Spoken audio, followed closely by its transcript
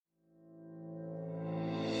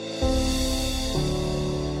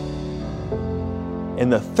in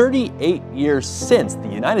the 38 years since, the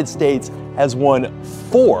United States has won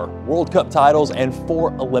 4 World Cup titles and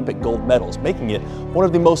 4 Olympic gold medals, making it one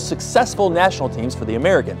of the most successful national teams for the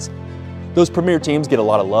Americans. Those premier teams get a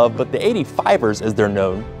lot of love, but the 85ers, as they're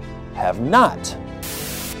known, have not.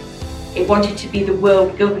 It wanted to be the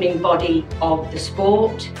world governing body of the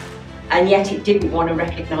sport, and yet it didn't want to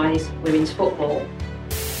recognise women's football.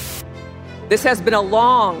 This has been a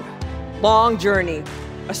long, long journey,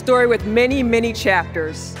 a story with many, many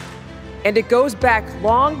chapters. And it goes back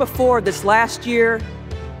long before this last year,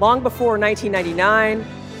 long before 1999.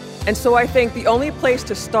 And so I think the only place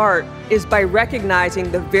to start is by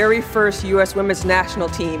recognizing the very first U.S. women's national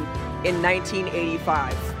team in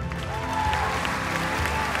 1985.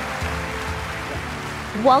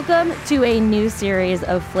 Welcome to a new series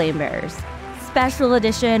of Flame Bearers, special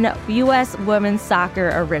edition U.S. Women's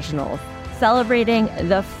Soccer Originals, celebrating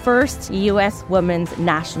the first U.S. women's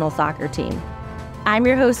national soccer team. I'm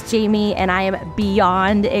your host, Jamie, and I am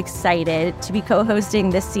beyond excited to be co-hosting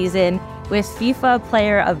this season with FIFA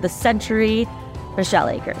Player of the Century, Michelle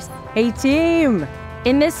Akers. Hey, team!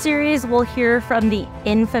 In this series, we'll hear from the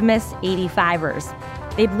infamous 85ers.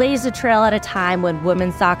 They blazed a trail at a time when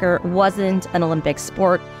women's soccer wasn't an Olympic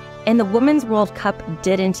sport, and the Women's World Cup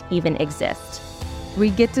didn't even exist. We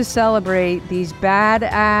get to celebrate these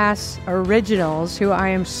badass originals who I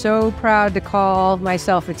am so proud to call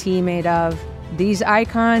myself a teammate of. These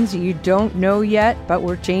icons you don't know yet, but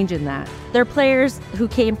we're changing that. They're players who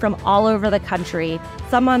came from all over the country,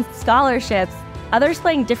 some on scholarships, others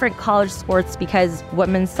playing different college sports because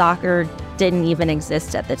women's soccer didn't even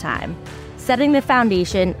exist at the time, setting the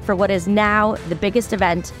foundation for what is now the biggest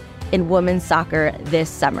event in women's soccer this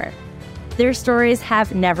summer. Their stories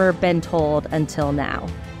have never been told until now.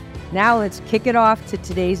 Now let's kick it off to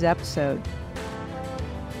today's episode.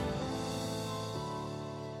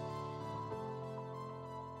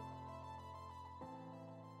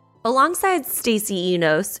 Alongside Stacey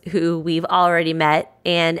Enos, who we've already met,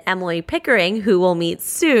 and Emily Pickering, who we'll meet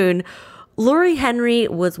soon, Lori Henry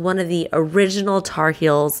was one of the original Tar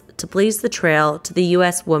Heels to blaze the trail to the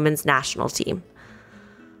U.S. women's national team.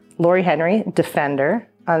 Lori Henry, defender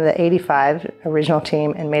on the 85 original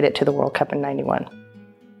team and made it to the World Cup in 91.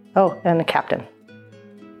 Oh, and a captain.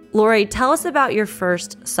 Lori, tell us about your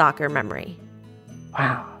first soccer memory.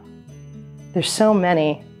 Wow. There's so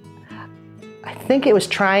many. I think it was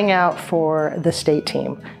trying out for the state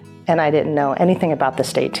team, and I didn't know anything about the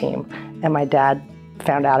state team. And my dad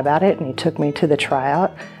found out about it, and he took me to the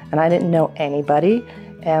tryout, and I didn't know anybody.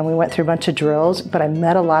 And we went through a bunch of drills, but I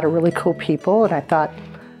met a lot of really cool people, and I thought,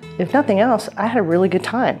 if nothing else, I had a really good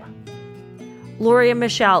time. Lori and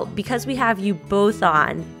Michelle, because we have you both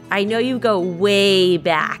on, I know you go way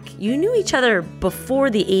back. You knew each other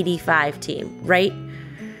before the 85 team, right?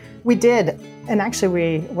 We did. And actually,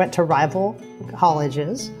 we went to rival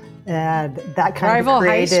colleges, and that kind of created... Rival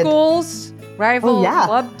high schools, rival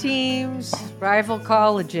club teams, rival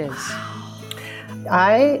colleges.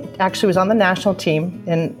 I actually was on the national team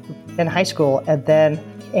in high school, and then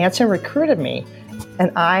Anson recruited me,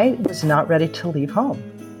 and I was not ready to leave home.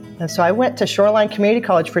 And so I went to Shoreline Community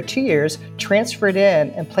College for 2 years, transferred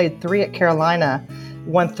in, and played 3 at Carolina,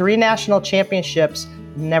 won 3 national championships,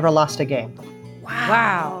 never lost a game.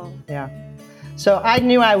 Wow. Yeah. So I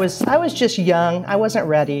knew I was just young. I wasn't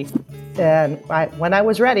ready. And when I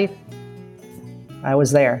was ready, I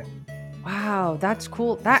was there. Wow, that's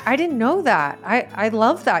cool. I didn't know that. I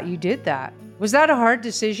love that you did that. Was that a hard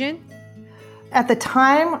decision? At the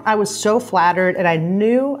time, I was so flattered, and I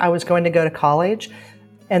knew I was going to go to college.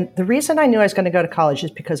 And the reason I knew I was going to go to college is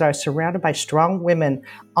because I was surrounded by strong women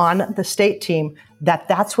on the state team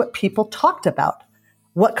that's what people talked about.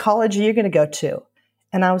 What college are you going to go to?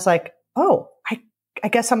 And I was like, oh, I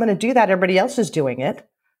guess I'm going to do that. Everybody else is doing it.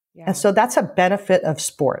 Yeah. And so that's a benefit of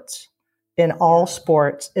sports. In all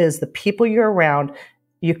sports is the people you're around,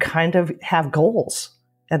 you kind of have goals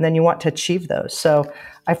and then you want to achieve those. So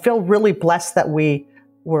I feel really blessed that we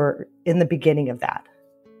were in the beginning of that.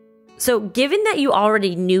 So given that you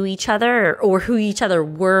already knew each other or who each other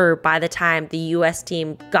were by the time the U.S.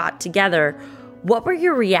 team got together, what were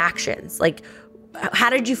your reactions? Like, how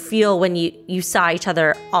did you feel when you saw each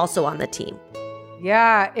other also on the team?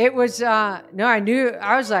 Yeah, it was, I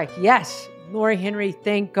was like, yes, Lori Henry,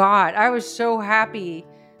 thank God. I was so happy.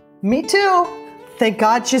 Me too. Thank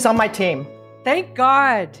God she's on my team. Thank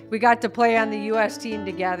God we got to play on the U.S. team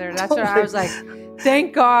together. That's what I was like,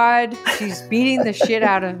 thank God she's beating the shit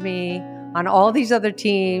out of me on all these other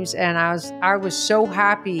teams. And I was so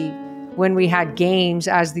happy when we had games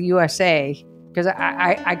as the USA because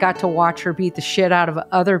I got to watch her beat the shit out of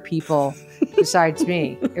other people besides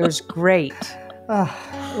me. It was great.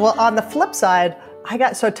 Well, on the flip side, I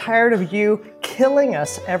got so tired of you killing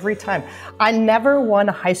us every time. I never won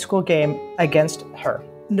a high school game against her.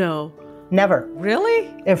 No. Never.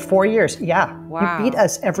 Really? In 4 years, yeah. Wow. You beat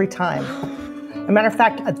us every time. As a matter of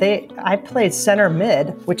fact, I played center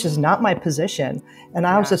mid, which is not my position, and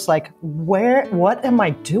I was just like, what am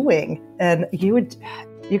I doing? And you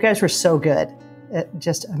guys were so good,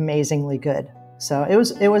 just amazingly good. So it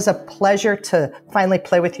was a pleasure to finally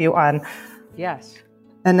play with you on. Yes.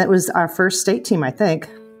 And it was our first state team, I think.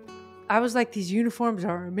 I was like, these uniforms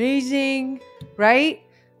are amazing, right?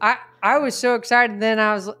 I was so excited.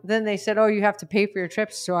 Then they said, oh, you have to pay for your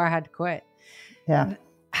trips, so I had to quit. Yeah.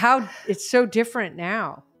 How it's so different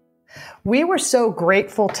now. We were so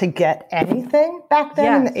grateful to get anything back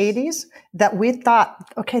then in the 80s that we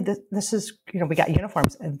thought, okay, this is, we got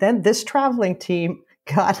uniforms. And then this traveling team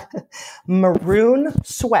got maroon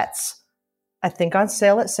sweats, I think on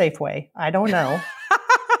sale at Safeway. I don't know.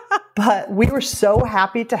 But we were so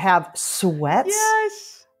happy to have sweats.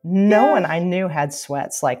 Yes. No one I knew had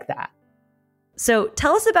sweats like that. So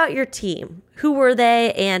tell us about your team. Who were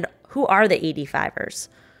they and who are the 85ers?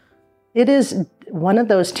 It is one of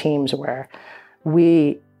those teams where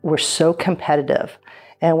we were so competitive,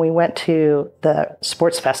 and we went to the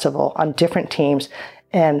sports festival on different teams,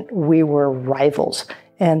 and we were rivals.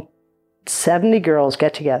 And 70 girls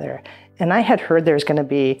get together, and I had heard there's going to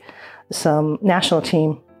be some national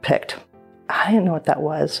team picked. I didn't know what that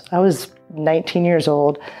was. I was 19 years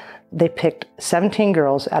old. They picked 17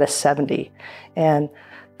 girls out of 70, and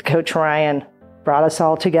Coach Ryan brought us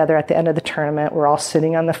all together at the end of the tournament. We're all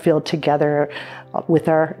sitting on the field together with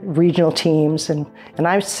our regional teams. And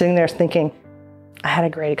I was sitting there thinking, I had a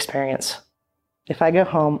great experience. If I go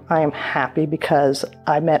home, I am happy because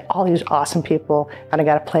I met all these awesome people and I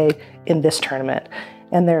got to play in this tournament.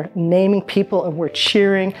 And they're naming people and we're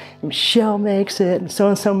cheering. And Michelle makes it and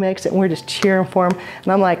so makes it. And we're just cheering for them.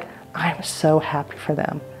 And I'm like, I'm so happy for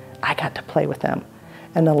them. I got to play with them.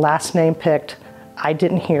 And the last name picked, I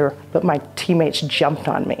didn't hear, but my teammates jumped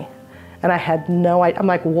on me. And I had no idea. I'm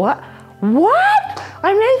like, what?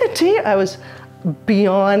 I made the team. I was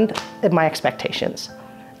beyond my expectations.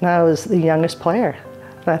 And I was the youngest player.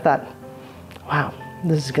 And I thought, wow,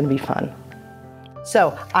 this is going to be fun.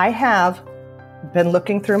 So I have been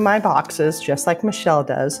looking through my boxes, just like Michelle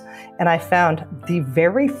does, and I found the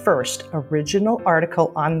very first original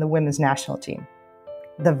article on the women's national team.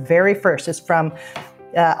 The very first is from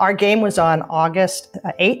our game was on August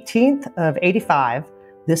 18th of 85.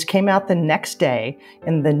 This came out the next day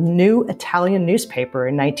in the New Italian newspaper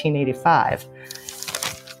in 1985.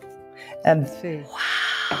 And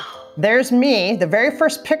there's me, the very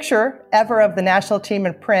first picture ever of the national team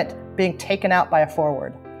in print being taken out by a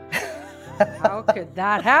forward. How could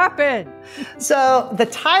that happen? So the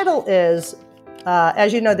title is,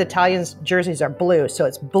 as you know, the Italians' jerseys are blue. So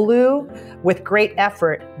it's blue with great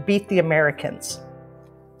effort, beat the Americans.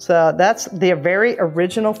 So that's the very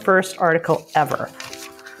original first article ever.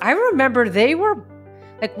 I remember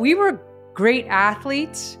we were great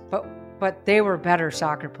athletes, but they were better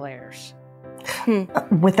soccer players.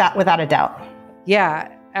 Without a doubt.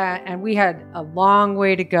 Yeah, and we had a long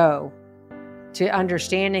way to go to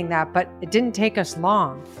understanding that, but it didn't take us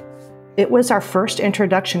long. It was our first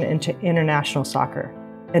introduction into international soccer.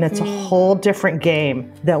 And it's a whole different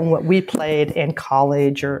game than what we played in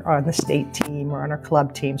college or on the state team or on our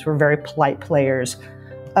club teams. We're very polite players.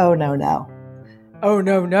 Oh, no. Oh,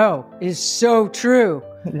 no. Is so true.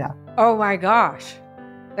 Yeah. Oh, my gosh.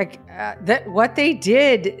 What they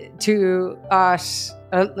did to us,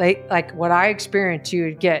 like what I experienced, you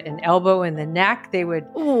would get an elbow in the neck. They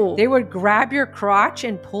would grab your crotch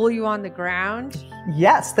and pull you on the ground.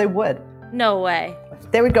 Yes, they would. No way.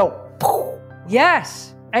 They would go.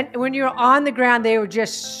 Yes. And when you're on the ground, they would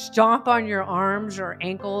just stomp on your arms or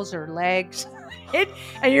ankles or legs.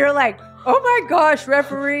 And you're like, oh my gosh,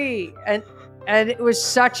 referee. And it was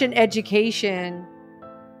such an education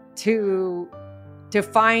to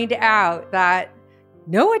find out that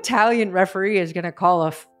no Italian referee is going to call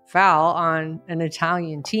a foul on an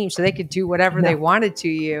Italian team, so they could do whatever they wanted to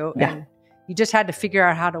you. Yeah. And you just had to figure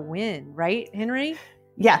out how to win, right, Henry?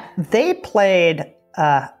 Yeah, they played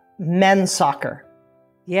men's soccer.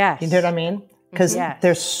 Yes. You know what I mean? Because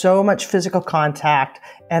there's so much physical contact.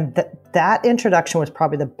 And that introduction was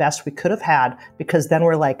probably the best we could have had, because then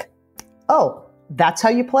we're like, oh, that's how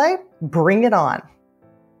you play? Bring it on.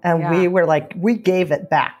 And we were like, we gave it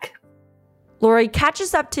back. Lori, catch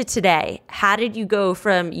us up to today. How did you go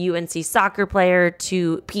from UNC soccer player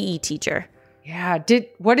to PE teacher? Yeah.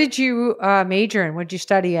 What did you major in? What did you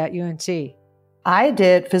study at UNC? I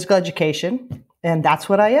did physical education, and that's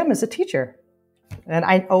what I am as a teacher. And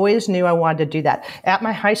I always knew I wanted to do that. At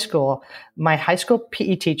my high school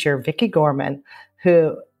PE teacher, Vicki Gorman,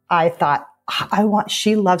 who I thought,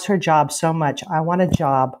 she loves her job so much. I want a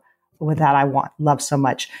job with that love so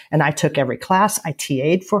much. And I took every class. I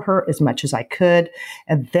TA'd for her as much as I could.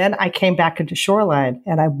 And then I came back into Shoreline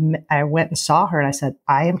and I went and saw her and I said,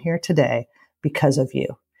 I am here today because of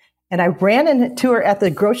you. And I ran into her at the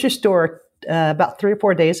grocery store about 3 or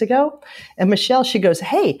 4 days ago. And Michelle, she goes,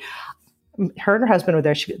 hey, her and her husband were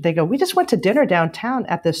there. They go, we just went to dinner downtown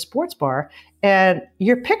at this sports bar and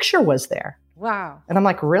your picture was there. Wow. And I'm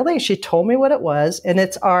like, really? She told me what it was. And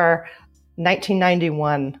it's our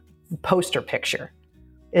 1991 poster picture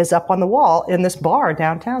is up on the wall in this bar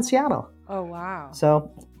downtown Seattle. Oh, wow. So,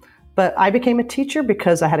 but I became a teacher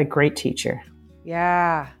because I had a great teacher.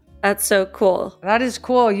 Yeah. That's so cool. That is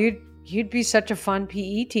cool. You'd be such a fun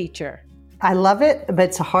PE teacher. I love it, but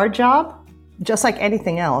it's a hard job, just like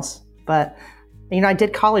anything else. But, I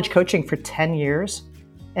did college coaching for 10 years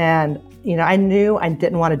and, I knew I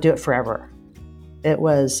didn't want to do it forever. I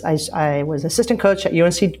was assistant coach at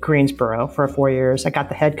UNC Greensboro for 4 years. I got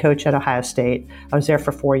the head coach at Ohio State. I was there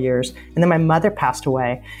for 4 years. And then my mother passed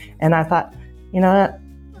away. And I thought,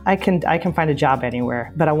 I can find a job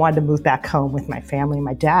anywhere, but I wanted to move back home with my family.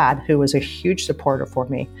 My dad, who was a huge supporter for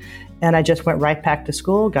me. And I just went right back to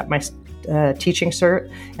school, got my teaching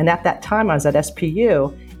cert. And at that time I was at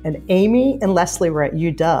SPU and Amy and Leslie were at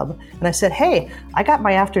UW. And I said, hey, I got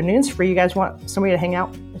my afternoons free. You guys want somebody to hang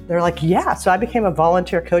out? They're like, yeah. So I became a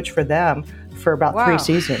volunteer coach for them for about 3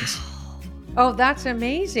 seasons. Oh, that's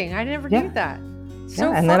amazing. I never knew that.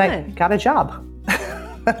 So and fun. then I got a job.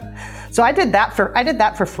 So I did that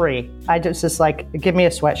for free. I just like, give me a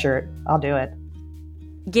sweatshirt. I'll do it.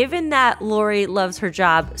 Given that Lori loves her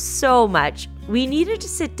job so much, we needed to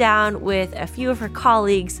sit down with a few of her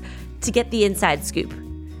colleagues to get the inside scoop.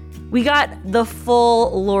 We got the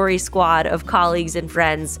full Lori squad of colleagues and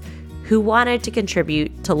friends who wanted to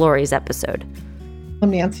contribute to Lori's episode.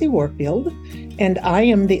 I'm Nancy Warfield, and I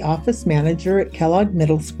am the office manager at Kellogg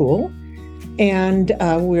Middle School. And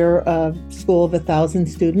we're a school of 1,000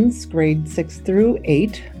 students, grade 6 through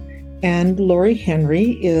 8. And Lori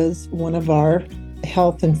Henry is one of our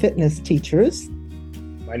health and fitness teachers.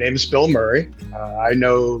 My name is Bill Murray. I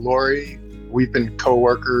know Lori. We've been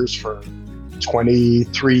co-workers for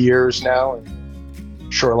 23 years now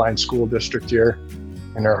in Shoreline School District here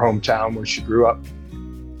in her hometown where she grew up.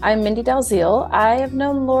 I'm Mindy Dalziel. I have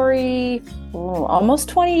known Lori almost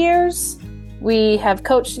 20 years. We have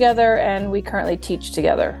coached together and we currently teach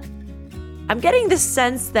together. I'm getting the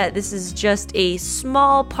sense that this is just a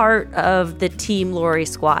small part of the Team Lori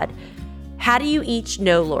squad. How do you each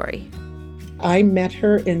know Lori? I met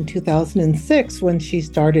her in 2006 when she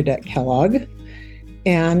started at Kellogg,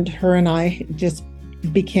 and her and I just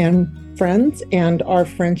became friends, and our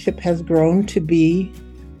friendship has grown to be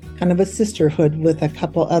kind of a sisterhood with a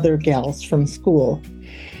couple other gals from school.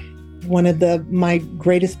 One of my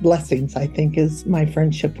greatest blessings, I think, is my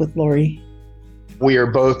friendship with Lori. We are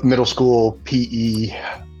both middle school PE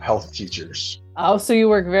health teachers. Oh, so you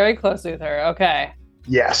work very closely with her. Okay.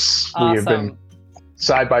 Yes. Awesome. We have been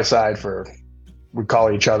side by side we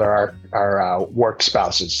call each other our work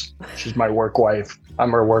spouses. She's my work wife.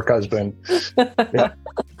 I'm her work husband. Yeah.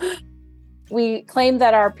 We claim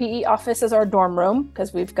that our PE office is our dorm room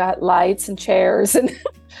because we've got lights and chairs and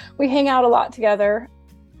we hang out a lot together.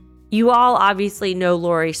 You all obviously know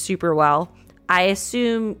Lori super well. I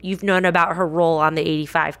assume you've known about her role on the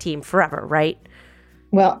 85 team forever, right?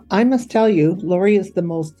 Well, I must tell you, Lori is the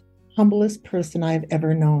most humblest person I've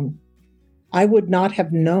ever known. I would not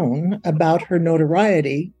have known about her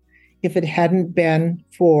notoriety if it hadn't been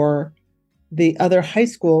for the other high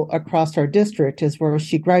school across our district is where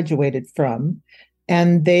she graduated from.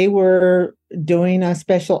 And they were doing a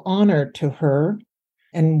special honor to her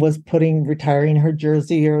and was retiring her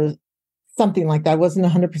jersey or something like that. I wasn't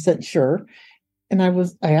 100% sure. And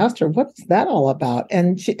I asked her, what's that all about?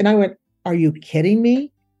 And I went, are you kidding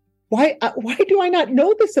me? Why do I not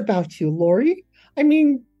know this about you, Lori? I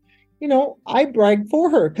mean, I brag for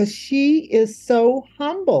her because she is so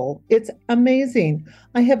humble. It's amazing.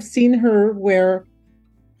 I have seen her where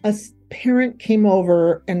a parent came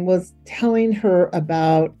over and was telling her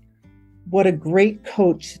about what a great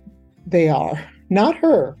coach they are. Not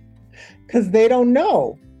her, because they don't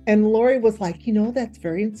know. And Lori was like, that's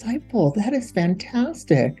very insightful. That is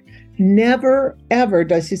fantastic. Never, ever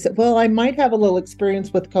does she say, well, I might have a little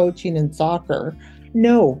experience with coaching and soccer.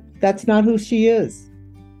 No, that's not who she is.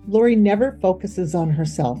 Lori never focuses on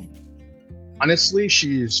herself. Honestly,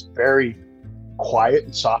 she's very quiet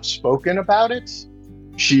and soft-spoken about it.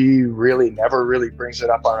 She really never really brings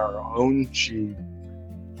it up on her own. She,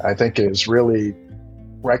 I think,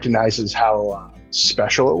 recognizes how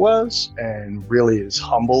special it was and really is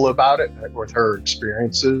humble about it with her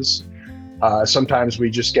experiences. Sometimes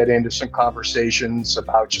we just get into some conversations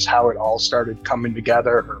about just how it all started coming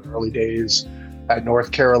together, her early days at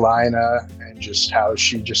North Carolina, and just how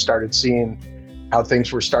she just started seeing how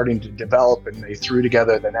things were starting to develop, and they threw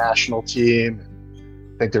together the national team.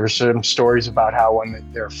 I think there were some stories about how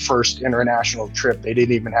on their first international trip, they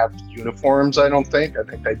didn't even have uniforms, I don't think. I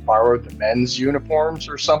think they borrowed the men's uniforms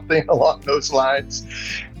or something along those lines.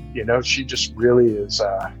 You know, she just really is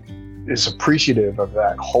appreciative of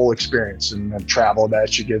that whole experience and the travel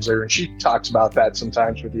that she gives her. And she talks about that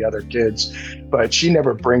sometimes with the other kids, but she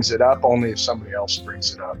never brings it up, only if somebody else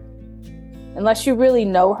brings it up. Unless you really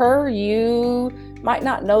know her, you might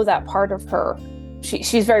not know that part of her.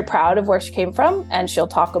 She's very proud of where she came from, and she'll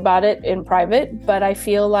talk about it in private, but I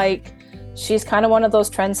feel like she's kind of one of those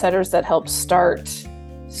trendsetters that helps start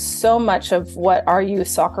so much of what our youth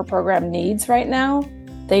soccer program needs right now.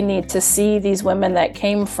 They need to see these women that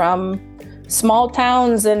came from small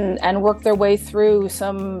towns and work their way through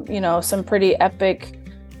some pretty epic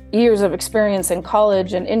years of experience in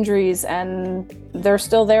college and injuries, and they're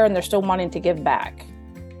still there and they're still wanting to give back.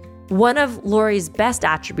 One of Lori's best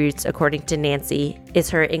attributes, according to Nancy, is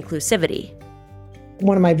her inclusivity.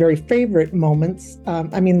 One of my very favorite moments,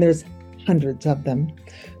 there's hundreds of them,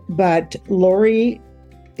 but Lori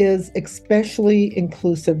is especially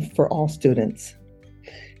inclusive for all students.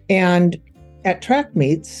 And at track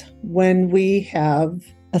meets, when we have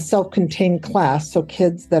a self-contained class, so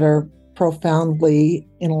kids that are profoundly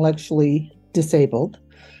intellectually disabled,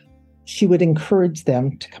 she would encourage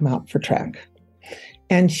them to come out for track.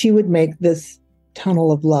 And she would make this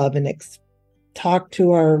tunnel of love and talk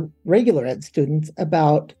to our regular ed students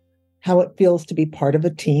about how it feels to be part of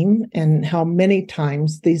a team and how many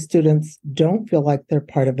times these students don't feel like they're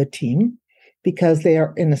part of a team because they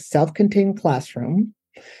are in a self-contained classroom.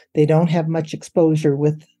 They don't have much exposure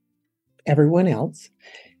with everyone else.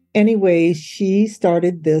 Anyway, she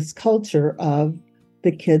started this culture of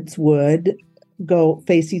the kids would go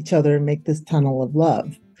face each other and make this tunnel of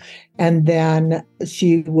love. And then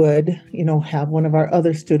she would, have one of our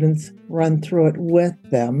other students run through it with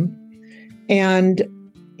them. And,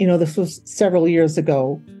 this was several years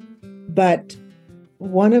ago, but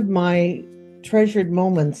one of my treasured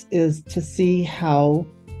moments is to see how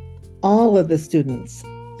all of the students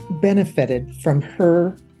benefited from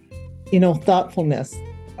her, thoughtfulness.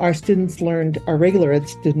 Our regular ed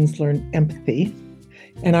students learned empathy,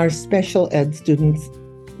 and our special ed students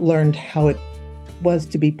learned how it was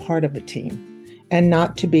to be part of a team and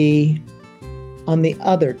not to be on the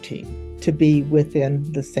other team, to be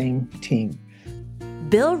within the same team.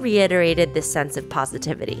 Bill reiterated this sense of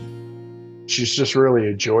positivity. She's just really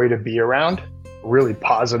a joy to be around, a really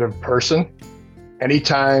positive person.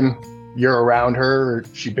 Anytime you're around her,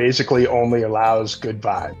 she basically only allows good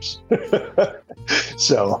vibes.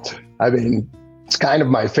 So, it's kind of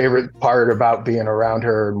my favorite part about being around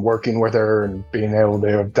her and working with her and being able to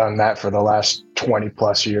have done that for the last 20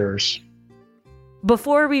 plus years.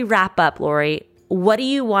 Before we wrap up, Lori, what do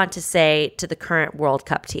you want to say to the current World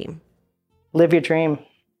Cup team? Live your dream.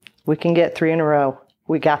 We can get 3 in a row.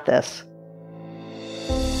 We got this.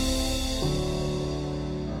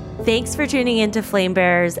 Thanks for tuning in to Flame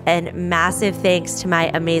Bearers, and massive thanks to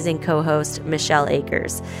my amazing co-host, Michelle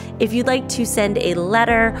Akers. If you'd like to send a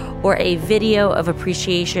letter or a video of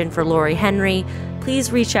appreciation for Lori Henry,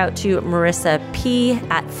 please reach out to Marissa P.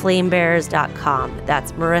 at flamebearers.com.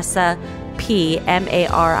 That's Marissa P,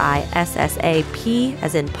 MARISSA P,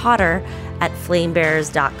 as in Potter, at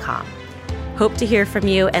flamebearers.com. Hope to hear from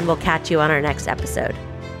you, and we'll catch you on our next episode.